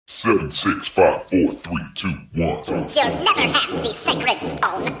7, 6, 5, 4, 3, 2, 1. You'll never have the sacred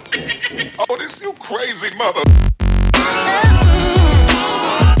stone. Oh, this you crazy mother.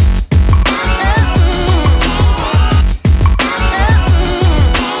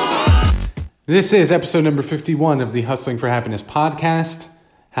 This is episode number 51 of the Hustling for Happiness podcast,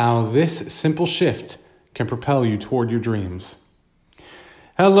 how this simple shift can propel you toward your dreams.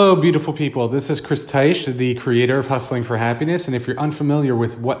 Hello, beautiful people. This is Chris Teisch, the creator of Hustling for Happiness. And if you're unfamiliar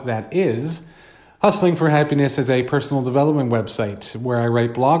with what that is, Hustling for Happiness is a personal development website where I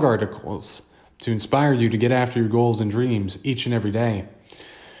write blog articles to inspire you to get after your goals and dreams each and every day.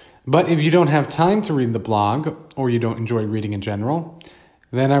 But if you don't have time to read the blog, or you don't enjoy reading in general,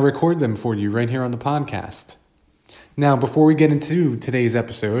 then I record them for you right here on the podcast. Now, before we get into today's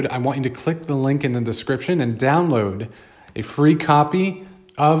episode, I want you to click the link in the description and download a free copy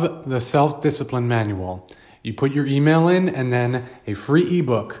of the Self-Discipline Manual. You put your email in, and then a free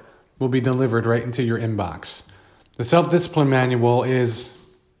ebook will be delivered right into your inbox. The Self-Discipline Manual is,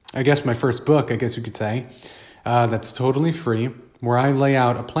 I guess, my first book, I guess you could say, that's totally free, where I lay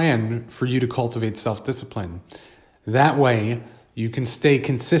out a plan for you to cultivate self-discipline. That way, you can stay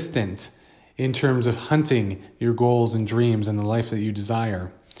consistent in terms of hunting your goals and dreams and the life that you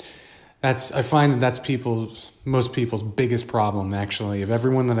desire. I find that's most people's biggest problem, actually. Of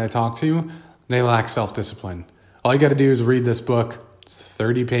everyone that I talk to, they lack self-discipline. All you got to do is read this book. It's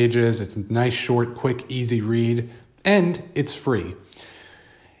 30 pages. It's a nice, short, quick, easy read, and it's free.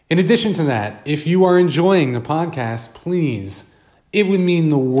 In addition to that, if you are enjoying the podcast, please, it would mean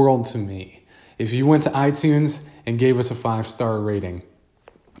the world to me if you went to iTunes and gave us a 5-star rating.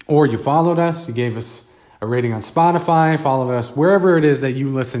 Or you followed us, you gave us a rating on Spotify, followed us wherever it is that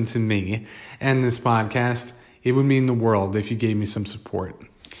you listen to me and this podcast. It would mean the world if you gave me some support.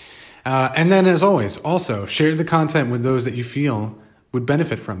 And then, as always, also share the content with those that you feel would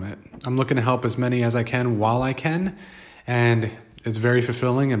benefit from it. I'm looking to help as many as I can while I can, and it's very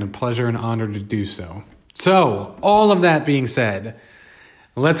fulfilling and a pleasure and honor to do so. So, all of that being said,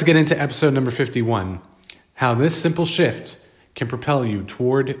 let's get into episode number 51, how this simple shift can propel you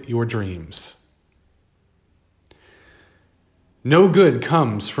toward your dreams. No good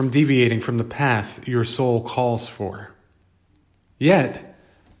comes from deviating from the path your soul calls for. Yet,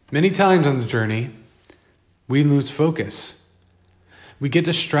 many times on the journey, we lose focus. We get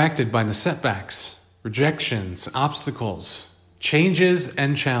distracted by the setbacks, rejections, obstacles, changes,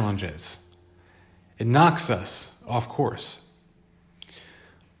 and challenges. It knocks us off course.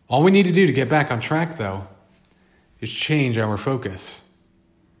 All we need to do to get back on track, though, is change our focus.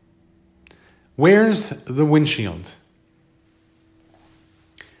 Where's the windshield?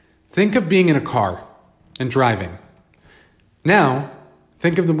 Think of being in a car and driving. Now,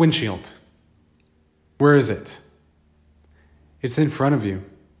 think of the windshield. Where is it? It's in front of you.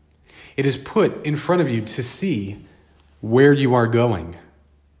 It is put in front of you to see where you are going.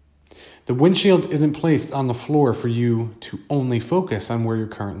 The windshield isn't placed on the floor for you to only focus on where you're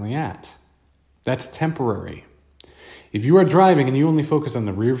currently at. That's temporary. If you are driving and you only focus on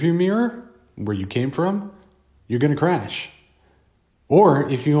the rearview mirror, where you came from, you're going to crash. Or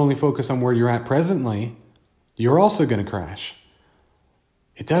if you only focus on where you're at presently, you're also going to crash.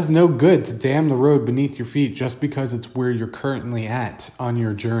 It does no good to dam the road beneath your feet just because it's where you're currently at on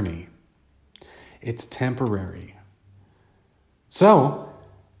your journey. It's temporary. So,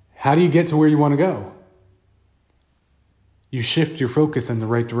 how do you get to where you want to go? You shift your focus in the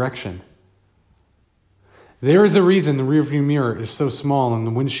right direction. There is a reason the rearview mirror is so small and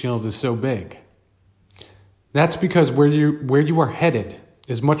the windshield is so big. That's because where you are headed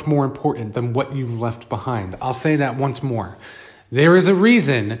is much more important than what you've left behind. I'll say that once more. There is a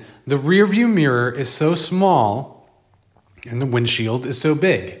reason the rearview mirror is so small and the windshield is so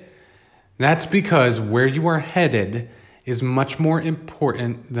big. That's because where you are headed is much more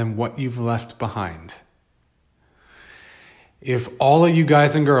important than what you've left behind. If all of you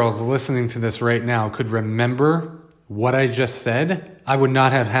guys and girls listening to this right now could remember what I just said, I would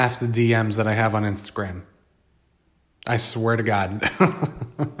not have half the DMs that I have on Instagram. I swear to God.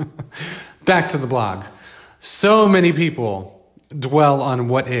 Back to the blog. So many people dwell on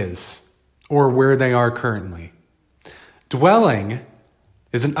what is or where they are currently. Dwelling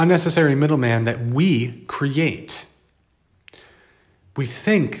is an unnecessary middleman that we create. We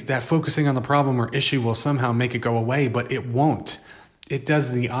think that focusing on the problem or issue will somehow make it go away, but it won't. It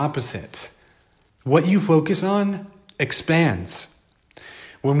does the opposite. What you focus on expands.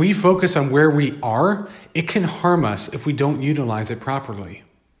 When we focus on where we are, it can harm us if we don't utilize it properly.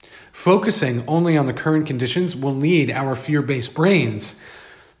 Focusing only on the current conditions will lead our fear-based brains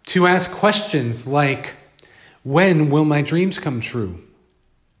to ask questions like, when will my dreams come true?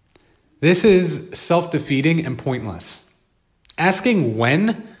 This is self-defeating and pointless. Asking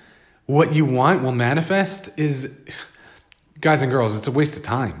when what you want will manifest is, guys and girls, it's a waste of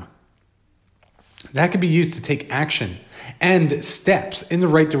time. That could be used to take action and steps in the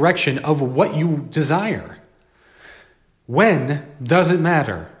right direction of what you desire. When doesn't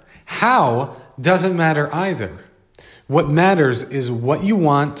matter. How doesn't matter either. What matters is what you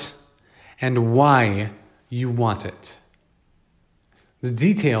want and why you want it. The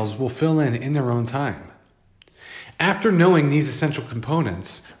details will fill in their own time. After knowing these essential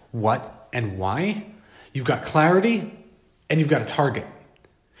components, what and why, you've got clarity and you've got a target.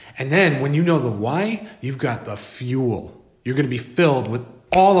 And then when you know the why, you've got the fuel. You're going to be filled with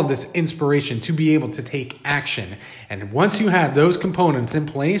all of this inspiration to be able to take action. And once you have those components in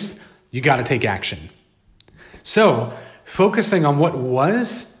place, you got to take action. So focusing on what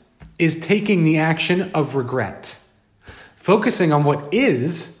was is taking the action of regret. Focusing on what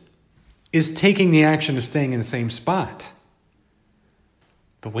is taking the action of staying in the same spot.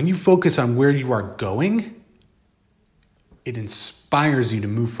 But when you focus on where you are going, it inspires you to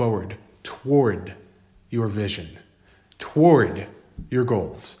move forward toward your vision, toward your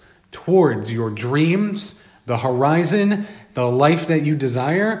goals, towards your dreams, the horizon, the life that you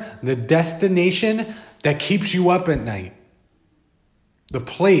desire, the destination that keeps you up at night, the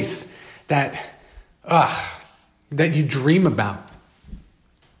place that you dream about.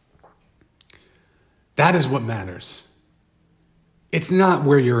 That is what matters. It's not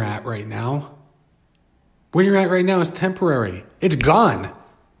where you're at right now. Where you're at right now is temporary. It's gone.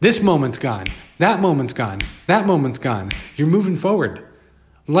 This moment's gone. That moment's gone. That moment's gone. You're moving forward.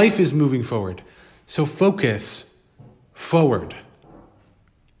 Life is moving forward. So focus forward.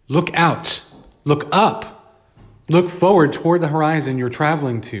 Look out. Look up. Look forward toward the horizon you're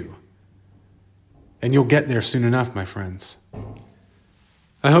traveling to. And you'll get there soon enough, my friends.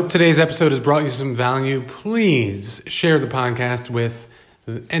 I hope today's episode has brought you some value. Please share the podcast with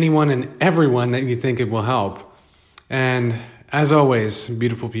anyone and everyone that you think it will help. And as always,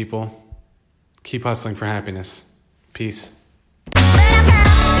 beautiful people, keep hustling for happiness. Peace.